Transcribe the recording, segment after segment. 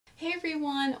Hey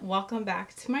everyone, welcome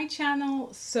back to my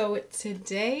channel. So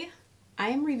today I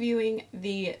am reviewing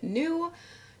the new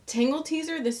Tangle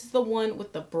Teezer. This is the one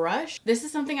with the brush. This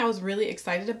is something I was really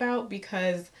excited about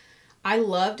because I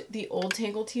loved the old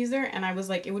Tangle Teezer and I was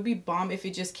like, it would be bomb if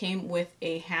it just came with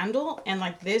a handle, and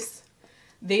like this,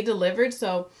 they delivered.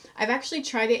 So I've actually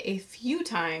tried it a few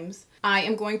times. I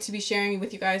am going to be sharing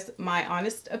with you guys my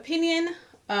honest opinion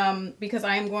because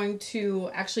I am going to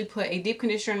actually put a deep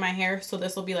conditioner in my hair. So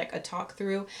this will be like a talk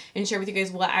through and share with you guys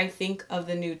what I think of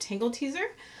the new Tangle Teezer.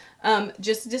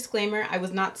 Just a disclaimer, I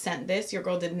was not sent this. Your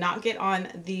girl did not get on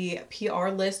the PR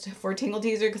list for Tangle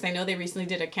Teezer because I know they recently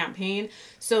did a campaign.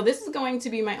 So this is going to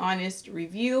be my honest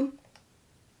review.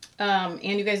 And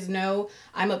you guys know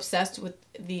I'm obsessed with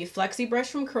the Flexi brush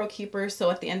from Curl Keeper. So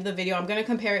at the end of the video, I'm going to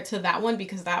compare it to that one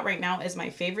because that right now is my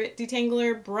favorite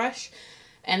detangler brush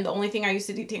and the only thing I use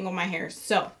to detangle my hair.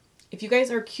 So if you guys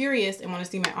are curious and want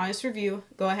to see my honest review,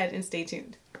 go ahead and stay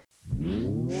tuned.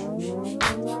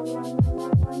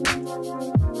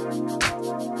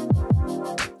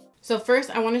 So first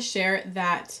I want to share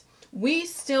that we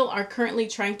still are currently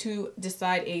trying to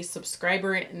decide a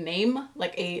subscriber name,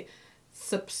 like a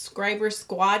subscriber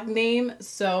squad name.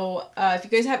 So if you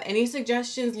guys have any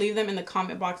suggestions, leave them in the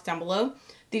comment box down below.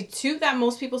 The two that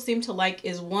most people seem to like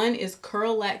is one is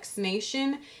Curl Lex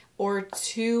Nation, or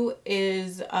two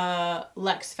is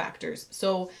Lex Factors.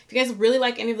 So if you guys really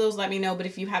like any of those, let me know. But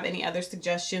if you have any other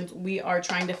suggestions, we are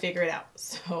trying to figure it out.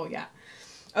 So yeah.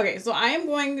 Okay, so I am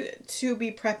going to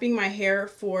be prepping my hair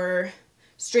for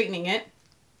straightening it.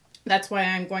 That's why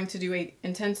I'm going to do a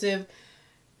intensive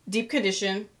deep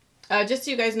condition. Just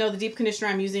so you guys know, the deep conditioner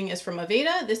I'm using is from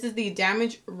Aveda. This is the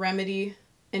Damage Remedy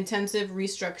Intensive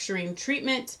Restructuring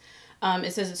Treatment.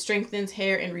 It says it strengthens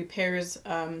hair and repairs,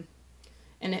 and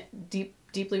it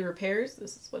deeply repairs.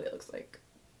 This is what it looks like.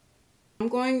 I'm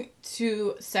going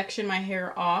to section my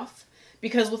hair off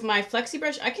because with my flexi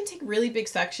brush, I can take really big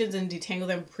sections and detangle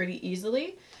them pretty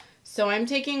easily. So I'm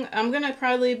gonna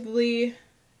probably,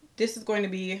 this is going to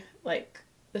be like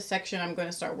the section I'm going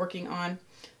to start working on.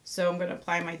 So I'm going to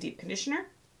apply my deep conditioner.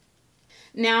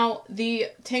 Now the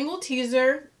Tangle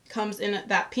Teezer comes in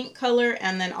that pink color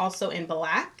and then also in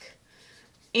black.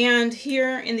 And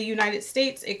here in the United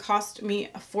States, it cost me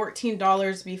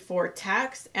 $14 before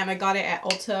tax, and I got it at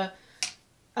Ulta,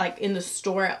 like in the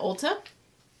store at Ulta.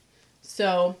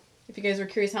 So if you guys were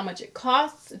curious how much it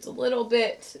costs, it's a little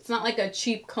bit, it's not like a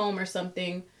cheap comb or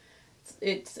something.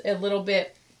 It's a little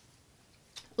bit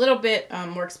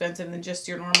more expensive than just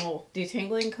your normal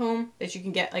detangling comb that you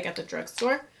can get like at the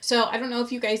drugstore. So I don't know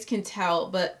if you guys can tell,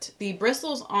 but the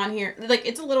bristles on here, like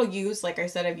it's a little used. Like I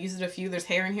said, I've used it a few. There's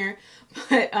hair in here,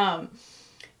 but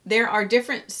there are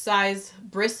different size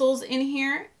bristles in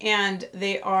here, and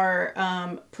they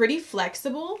are pretty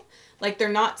flexible. Like they're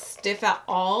not stiff at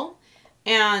all.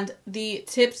 And the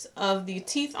tips of the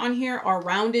teeth on here are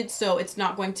rounded, so it's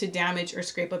not going to damage or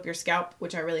scrape up your scalp,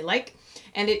 which I really like.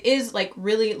 And it is like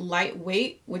really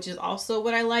lightweight, which is also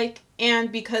what I like.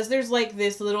 And because there's like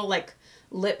this little like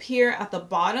lip here at the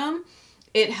bottom,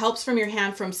 it helps from your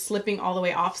hand from slipping all the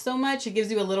way off so much. It gives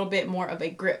you a little bit more of a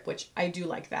grip, which I do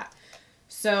like that.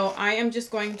 So I am just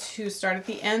going to start at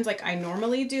the ends like I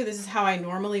normally do. This is how I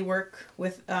normally work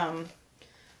with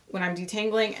when I'm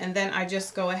detangling, and then I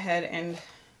just go ahead and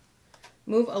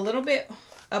move a little bit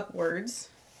upwards.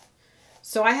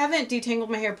 So I haven't detangled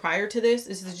my hair prior to this.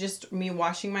 This is just me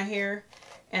washing my hair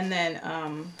and then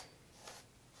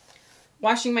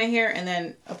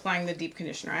applying the deep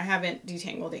conditioner. I haven't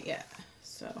detangled it yet.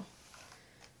 So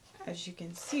as you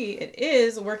can see, it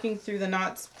is working through the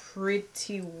knots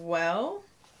pretty well.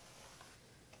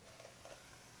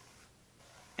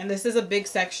 And this is a big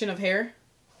section of hair.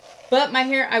 But my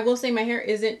hair, I will say my hair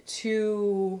isn't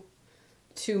too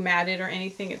matted or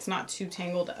anything. It's not too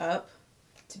tangled up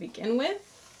to begin with.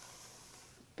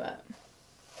 But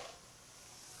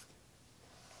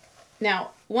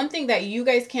now, one thing that you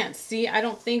guys can't see, I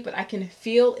don't think, but I can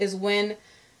feel is when,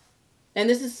 and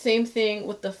this is the same thing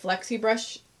with the flexi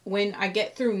brush, when I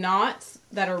get through knots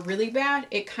that are really bad,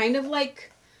 it kind of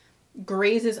like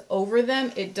grazes over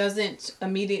them. It doesn't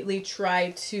immediately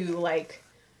try to like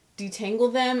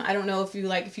detangle them. I don't know if you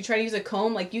try to use a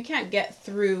comb, like you can't get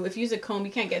through, if you use a comb,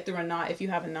 you can't get through a knot if you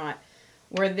have a knot,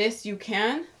 where this you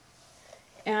can.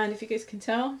 And if you guys can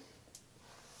tell,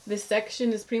 this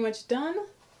section is pretty much done.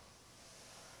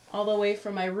 All the way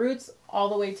from my roots, all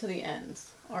the way to the ends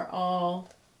are all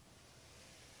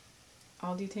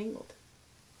detangled.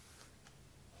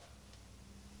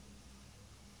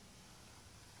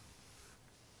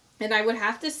 And I would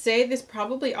have to say this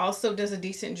probably also does a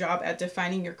decent job at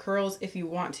defining your curls if you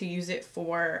want to use it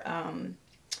for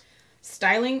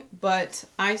styling, but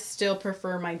I still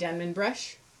prefer my Denman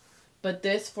brush. But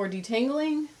this for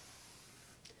detangling,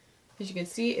 as you can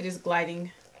see, it is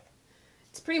gliding.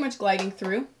 It's pretty much gliding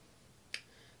through.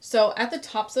 So at the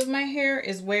tops of my hair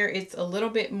is where it's a little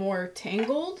bit more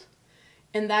tangled.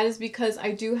 And that is because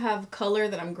I do have color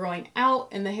that I'm growing out,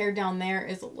 and the hair down there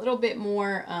is a little bit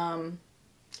more,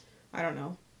 I don't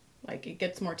know, like it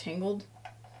gets more tangled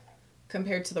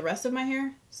compared to the rest of my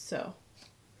hair. So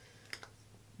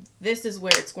this is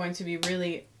where it's going to be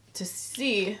really to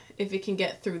see if it can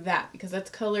get through that, because that's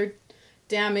color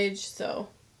damage. So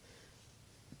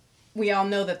we all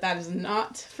know that that is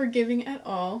not forgiving at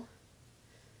all.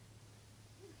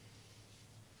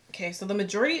 Okay, so the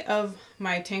majority of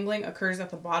my tangling occurs at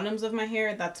the bottoms of my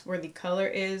hair. That's where the color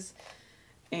is.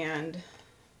 And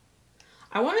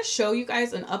I want to show you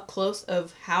guys an up close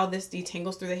of how this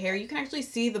detangles through the hair. You can actually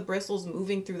see the bristles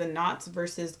moving through the knots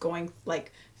versus going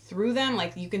like through them.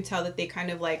 Like you can tell that they kind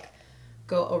of like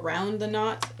go around the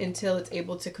knot until it's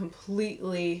able to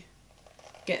completely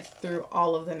get through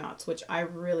all of the knots, which I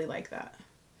really like that.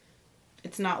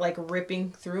 It's not like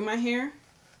ripping through my hair.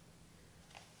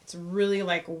 It's really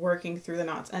like working through the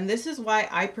knots. And this is why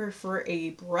I prefer a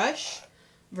brush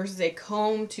versus a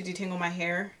comb to detangle my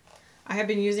hair. I have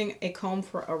been using a comb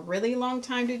for a really long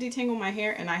time to detangle my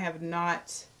hair, and I have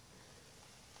not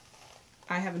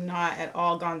at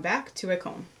all gone back to a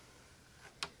comb.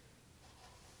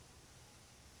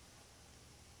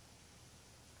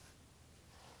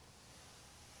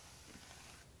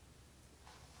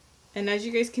 And as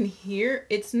you guys can hear,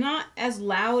 it's not as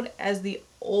loud as the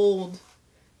old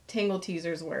Tangle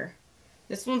Teezers were.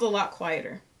 This one's a lot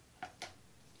quieter.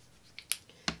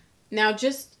 Now,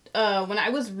 just when I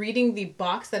was reading the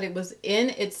box that it was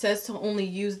in, it says to only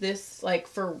use this like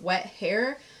for wet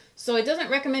hair. So it doesn't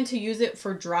recommend to use it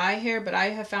for dry hair, but I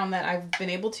have found that I've been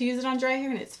able to use it on dry hair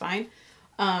and it's fine.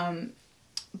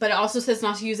 But it also says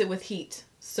not to use it with heat.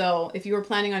 So if you were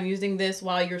planning on using this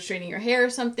while you're straightening your hair or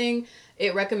something,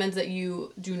 it recommends that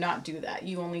you do not do that.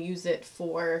 You only use it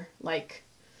for like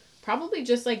probably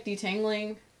just like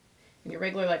detangling and your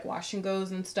regular like wash and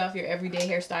goes and stuff, your everyday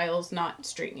hairstyles, not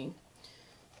straightening.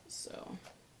 So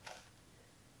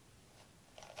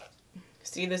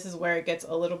see, this is where it gets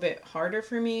a little bit harder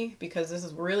for me because this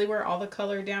is really where all the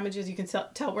color damage is. You can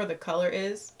tell where the color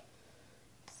is.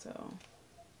 So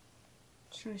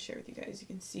just trying to share with you guys. You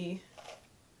can see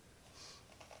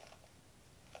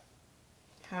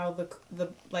how the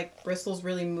like bristles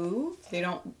really move. They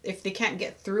don't, if they can't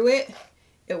get through it,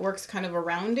 it works kind of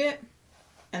around it,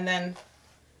 and then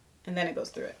it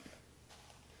goes through it.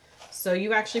 So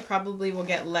you actually probably will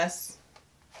get less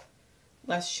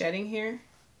shedding here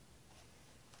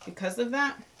because of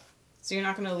that. So you're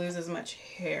not going to lose as much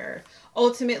hair.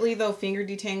 Ultimately though, finger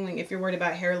detangling, if you're worried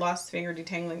about hair loss, finger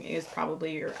detangling is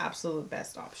probably your absolute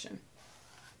best option.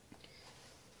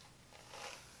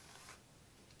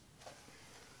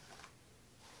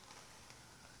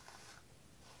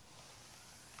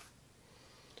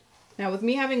 Now with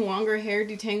me having longer hair,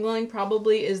 detangling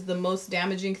probably is the most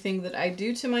damaging thing that I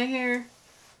do to my hair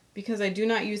because I do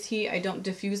not use heat. I don't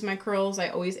diffuse my curls. I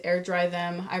always air dry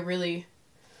them. I really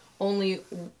only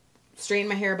straighten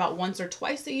my hair about once or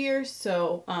twice a year.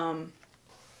 So,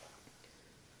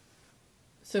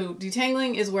 so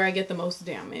detangling is where I get the most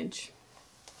damage.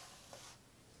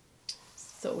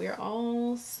 So we are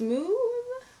all smooth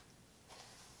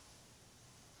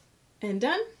and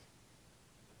done.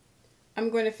 I'm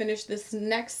going to finish this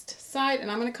next side and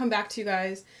I'm going to come back to you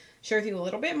guys, share with you a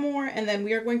little bit more, and then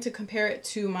we are going to compare it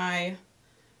to my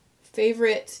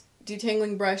favorite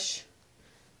detangling brush,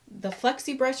 the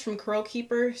Flexi brush from Curl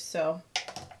Keeper. So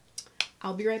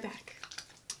I'll be right back.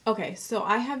 Okay, so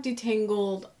I have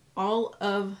detangled all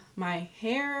of my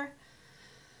hair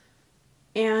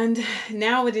and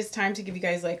now it is time to give you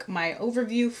guys like my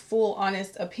overview, full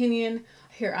honest opinion.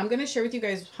 Here, I'm going to share with you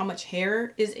guys how much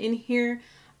hair is in here.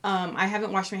 I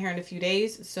haven't washed my hair in a few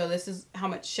days, so this is how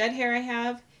much shed hair I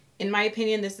have. In my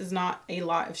opinion, this is not a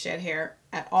lot of shed hair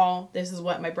at all. This is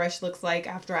what my brush looks like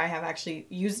after I have actually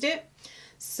used it.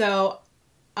 So,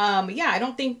 yeah, I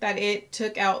don't think that it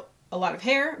took out a lot of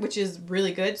hair, which is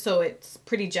really good. So it's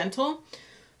pretty gentle.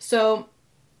 So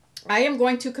I am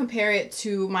going to compare it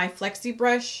to my Flexi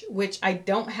brush, which I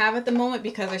don't have at the moment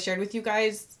because I shared with you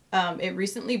guys, it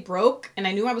recently broke and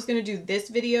I knew I was going to do this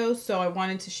video. So I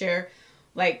wanted to share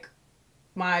like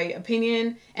my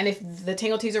opinion, and if the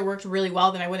Tangle Teezer worked really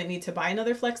well, then I wouldn't need to buy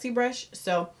another Flexi brush.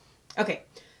 So, okay.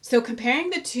 So comparing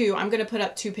the two, I'm going to put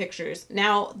up two pictures.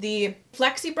 Now, the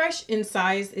Flexi brush in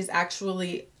size is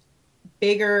actually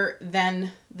bigger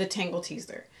than the Tangle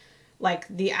Teezer. like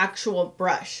the actual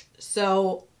brush.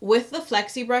 So with the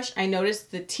flexi brush, I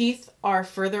noticed the teeth are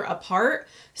further apart.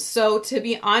 So to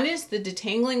be honest, the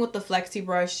detangling with the flexi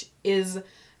brush is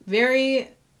very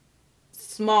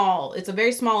small. It's a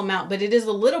very small amount, but it is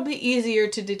a little bit easier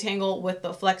to detangle with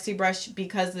the flexi brush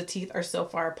because the teeth are so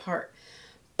far apart.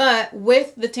 But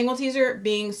with the Tangle Teezer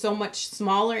being so much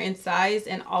smaller in size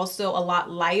and also a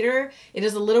lot lighter, it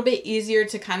is a little bit easier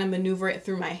to kind of maneuver it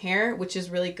through my hair, which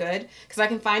is really good. Because I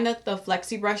can find that the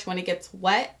flexi brush, when it gets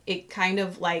wet, it kind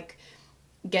of like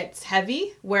gets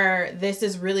heavy, where this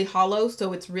is really hollow,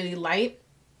 so it's really light.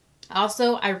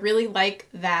 Also, I really like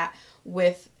that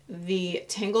with the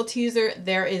Tangle Teezer,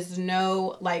 there is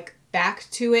no like back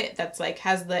to it that's like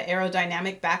has the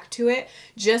aerodynamic back to it,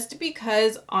 just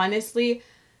because honestly,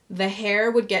 the hair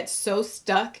would get so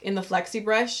stuck in the flexi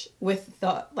brush with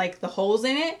the like the holes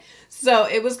in it. So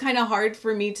it was kind of hard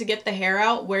for me to get the hair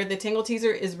out, where the Tangle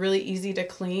Teezer is really easy to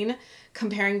clean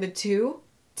comparing the two.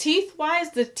 Teeth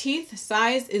wise, the teeth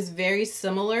size is very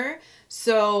similar.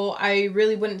 So I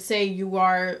really wouldn't say you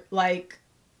are like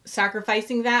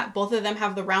sacrificing that. Both of them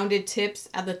have the rounded tips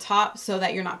at the top so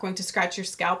that you're not going to scratch your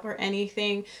scalp or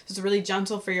anything. It's really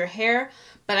gentle for your hair.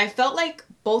 But I felt like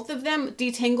both of them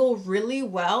detangle really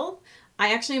well.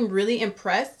 I actually am really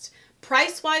impressed.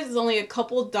 Price wise is only a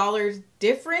couple dollars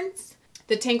difference.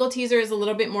 The Tangle Teezer is a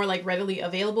little bit more like readily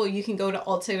available. You can go to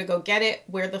Ulta to go get it,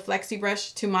 where the flexi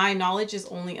brush, to my knowledge, is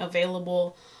only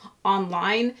available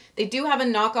online. They do have a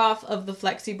knockoff of the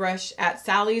flexi brush at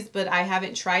Sally's, but I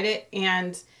haven't tried it.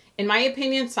 And in my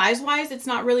opinion, size-wise, it's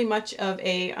not really much of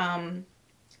a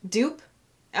dupe,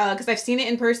 because I've seen it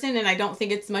in person and I don't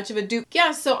think it's much of a dupe.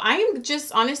 Yeah, so I am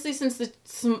just honestly, since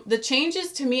the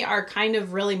changes to me are kind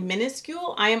of really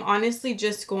minuscule, I am honestly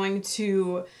just going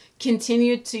to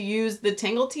continue to use the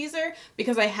Tangle Teezer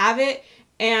because I have it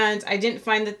and I didn't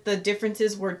find that the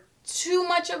differences were too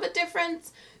much of a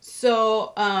difference.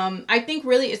 So I think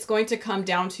really it's going to come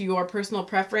down to your personal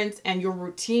preference and your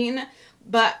routine,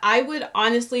 but I would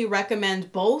honestly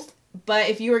recommend both. But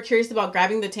if you are curious about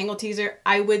grabbing the Tangle Teezer,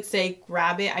 I would say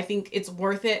grab it. I think it's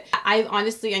worth it. I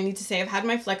need to say, I've had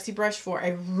my flexi brush for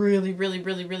a really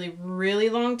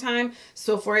long time.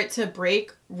 So for it to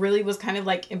break really was kind of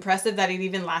like impressive that it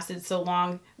even lasted so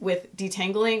long with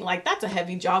detangling. Like, that's a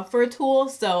heavy job for a tool.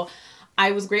 So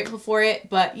I was grateful for it.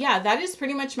 But yeah, that is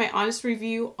pretty much my honest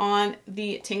review on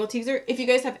the Tangle Teezer. If you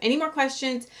guys have any more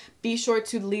questions, be sure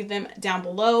to leave them down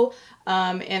below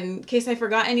in case I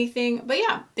forgot anything. But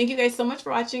yeah, thank you guys so much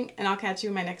for watching, and I'll catch you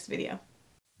in my next video.